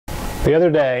The other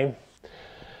day,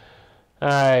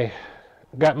 I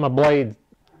got my blade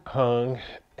hung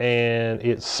and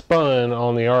it spun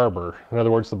on the arbor. In other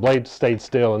words, the blade stayed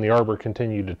still and the arbor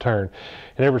continued to turn.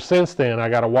 And ever since then, I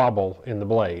got a wobble in the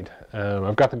blade.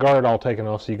 I've got the guard all taken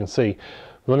off so you can see.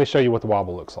 Let me show you what the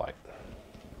wobble looks like.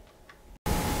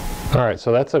 All right,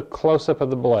 so that's a close-up of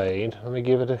the blade. Let me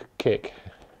give it a kick.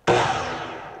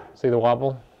 See the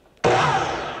wobble?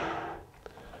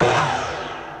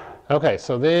 Okay,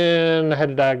 so then I had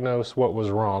to diagnose what was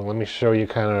wrong. Let me show you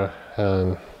kind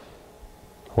of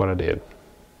what I did.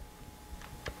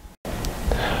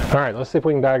 All right, let's see if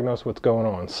we can diagnose what's going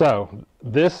on. So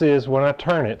this is when I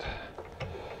turn it.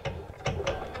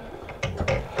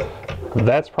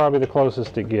 That's probably the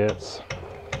closest it gets.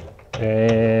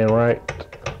 And right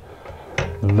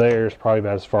there's probably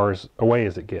about as far away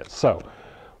as it gets. So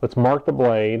let's mark the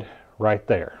blade right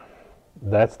there.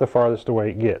 That's the farthest away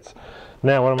it gets.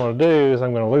 Now what I'm going to do is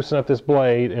I'm going to loosen up this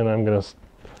blade and I'm going to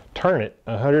turn it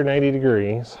 180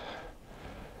 degrees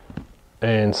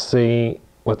and see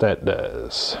what that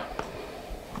does.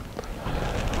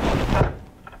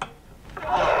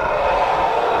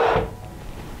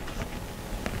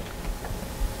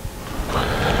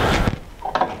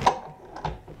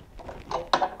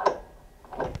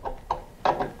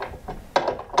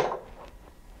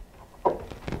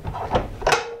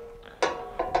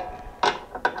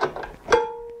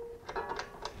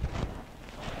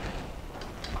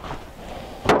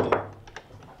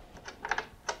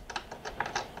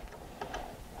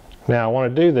 Now I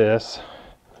want to do this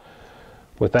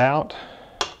without,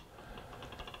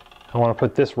 I want to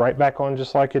put this right back on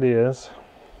just like it is.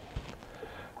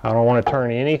 I don't want to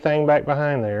turn anything back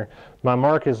behind there. My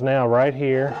mark is now right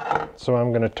here, so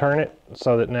I'm going to turn it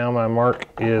so that now my mark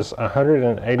is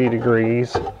 180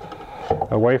 degrees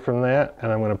away from that, and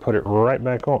I'm going to put it right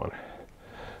back on.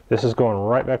 This is going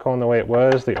right back on the way it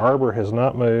was. The arbor has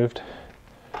not moved.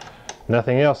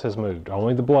 Nothing else has moved,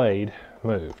 only the blade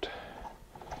moved.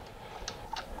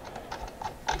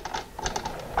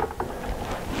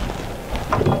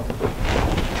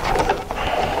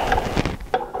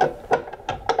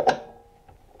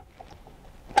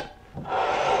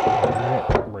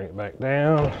 Bring it back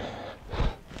down.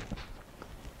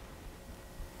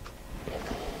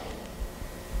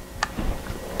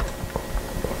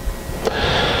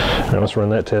 Now let's run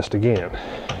that test again.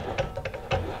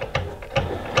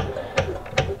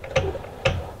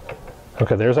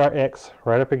 Okay, there's our X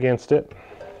right up against it.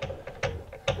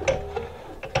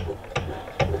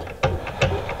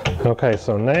 Okay,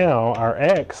 so now our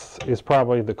X is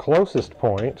probably the closest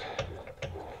point,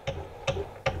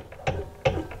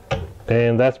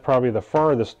 and that's probably the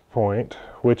farthest point,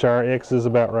 which our X is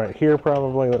about right here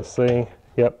probably. Let's see.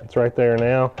 Yep, it's right there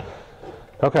now.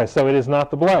 Okay, so it is not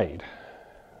the blade,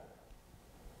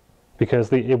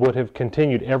 because it would have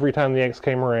continued every time the X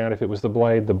came around. If it was the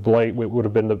blade it would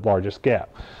have been the largest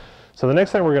gap. So the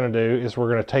next thing we're going to do is we're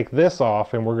going to take this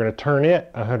off and we're going to turn it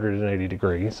 180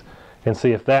 degrees and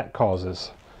see if that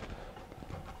causes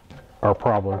our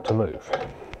problem to move.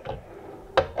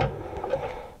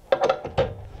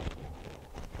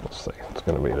 Let's see, it's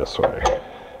going to be this way.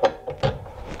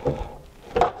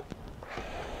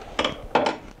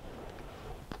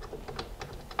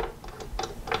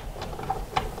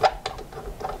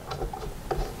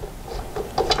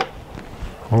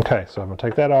 Okay, so I'm going to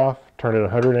take that off, turn it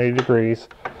 180 degrees,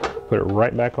 put it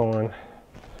right back on.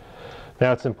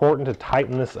 Now it's important to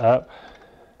tighten this up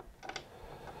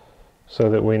so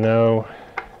that we know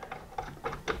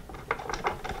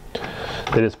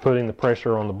that it's putting the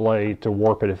pressure on the blade to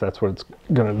warp it if that's what it's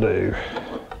going to do.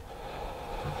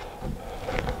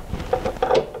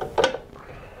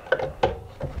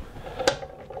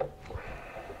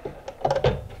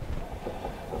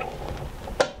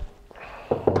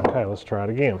 Okay, let's try it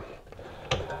again.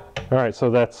 All right, so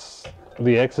that's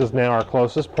the X is now our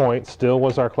closest point, still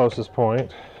was our closest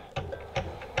point.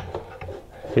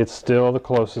 It's still the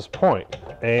closest point.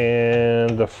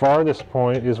 And the farthest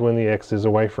point is when the X is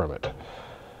away from it.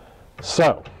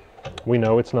 So, we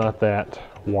know it's not that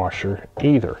washer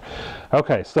either.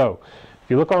 Okay, so if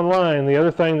you look online, the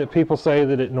other thing that people say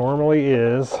that it normally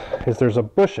is there's a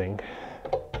bushing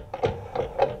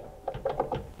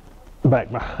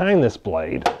back behind this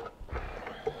blade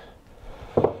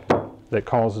that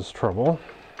causes trouble,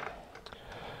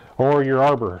 or your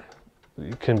arbor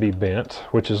can be bent,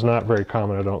 which is not very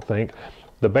common, I don't think.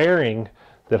 The bearing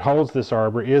that holds this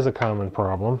arbor is a common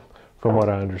problem, from what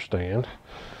I understand.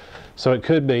 So it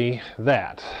could be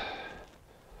that.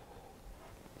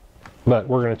 But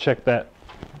we're going to check that.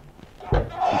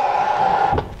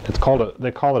 It's called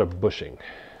they call it a bushing.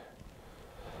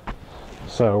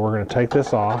 So we're going to take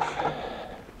this off.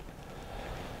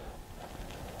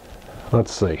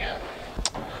 Let's see.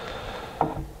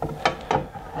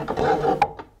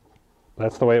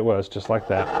 That's the way it was, just like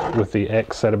that, with the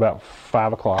X set about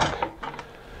 5 o'clock.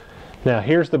 Now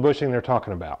here's the bushing they're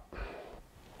talking about.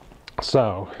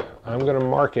 So I'm going to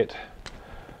mark it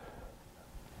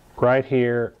right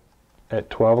here at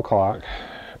 12 o'clock,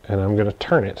 and I'm going to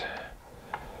turn it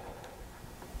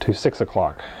to 6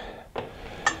 o'clock.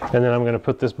 And then I'm going to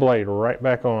put this blade right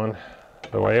back on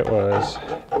the way it was.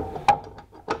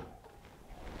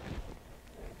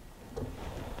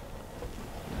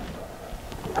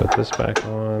 Put this back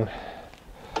on.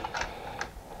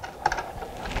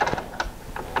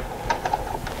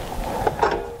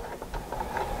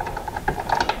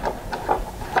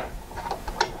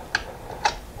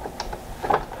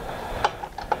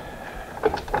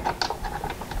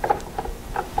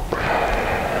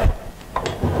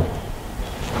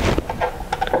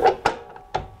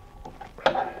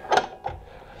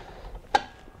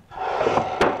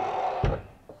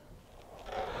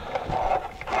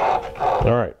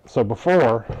 All right, so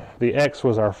before, the X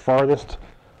was our farthest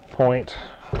point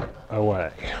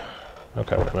away.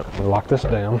 Okay, we're going to lock this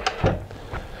down.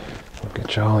 We'll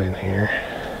get y'all in here.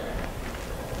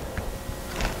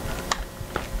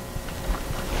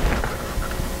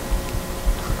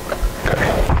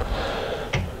 Okay.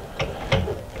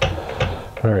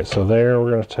 All right, so there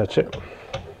we're going to touch it.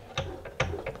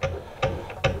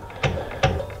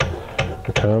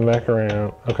 We're coming back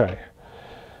around. Okay.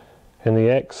 And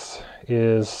the X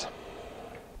is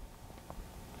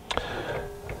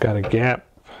got a gap.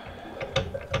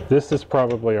 This is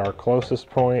probably our closest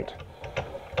point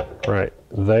right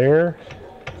there,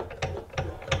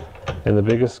 and the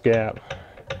biggest gap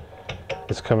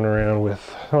is coming around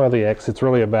with, well, the X, it's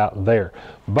really about there.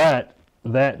 But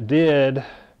that did,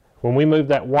 when we moved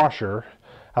that washer,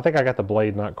 I think I got the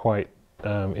blade not quite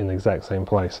in the exact same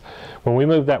place. When we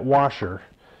moved that washer,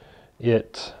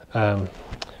 it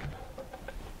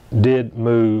did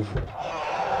move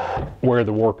where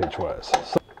the warpage was.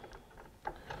 So,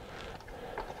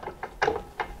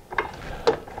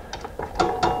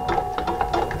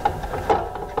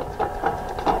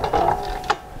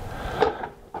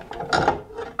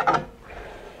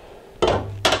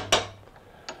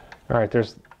 all right,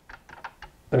 there's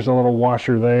a little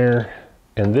washer there,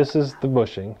 and this is the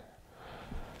bushing.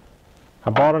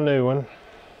 I bought a new one.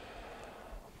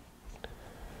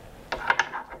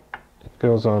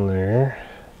 Goes on there,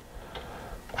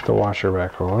 put the washer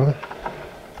back on.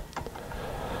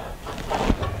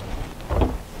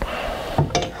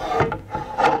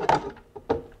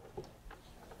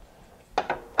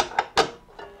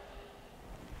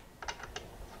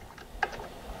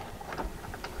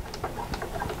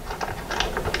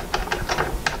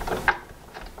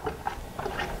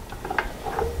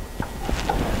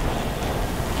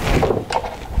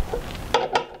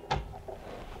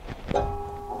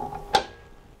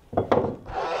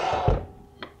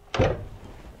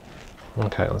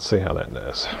 Okay, let's see how that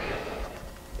does.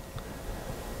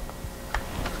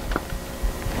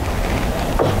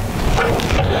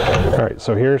 All right,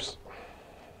 so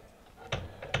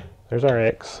there's our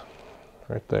X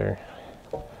right there.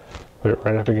 Put it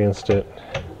right up against it,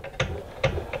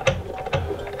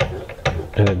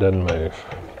 and it doesn't move.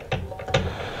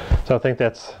 So I think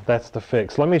that's the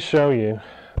fix. Let me show you.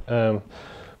 Let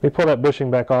me pull that bushing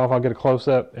back off. I'll get a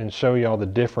close-up and show you all the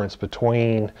difference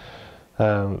between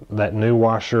that new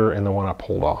washer and the one I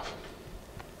pulled off.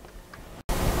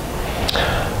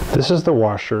 This is the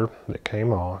washer that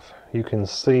came off. You can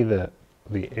see that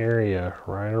the area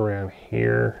right around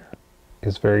here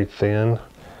is very thin.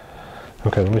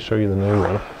 Okay, let me show you the new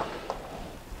one.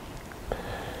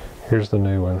 Here's the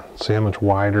new one. See how much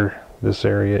wider this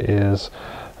area is?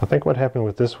 I think what happened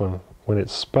with this one, when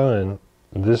it spun,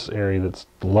 this area that's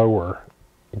lower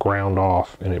ground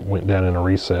off and it went down in a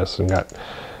recess and got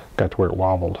to where it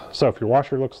wobbled. So if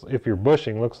your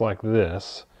bushing looks like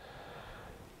this,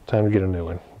 time to get a new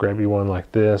one. Grab you one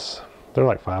like this. They're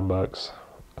like $5.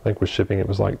 I think with shipping it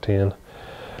was like 10.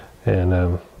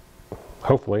 And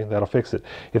hopefully that'll fix it.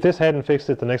 If this hadn't fixed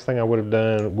it, the next thing I would have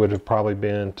done would have probably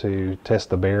been to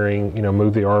test the bearing, you know,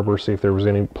 move the arbor, see if there was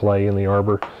any play in the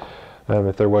arbor.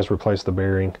 If there was, replace the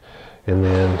bearing, and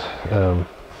then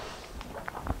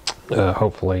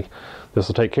hopefully this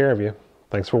will take care of you.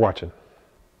 Thanks for watching.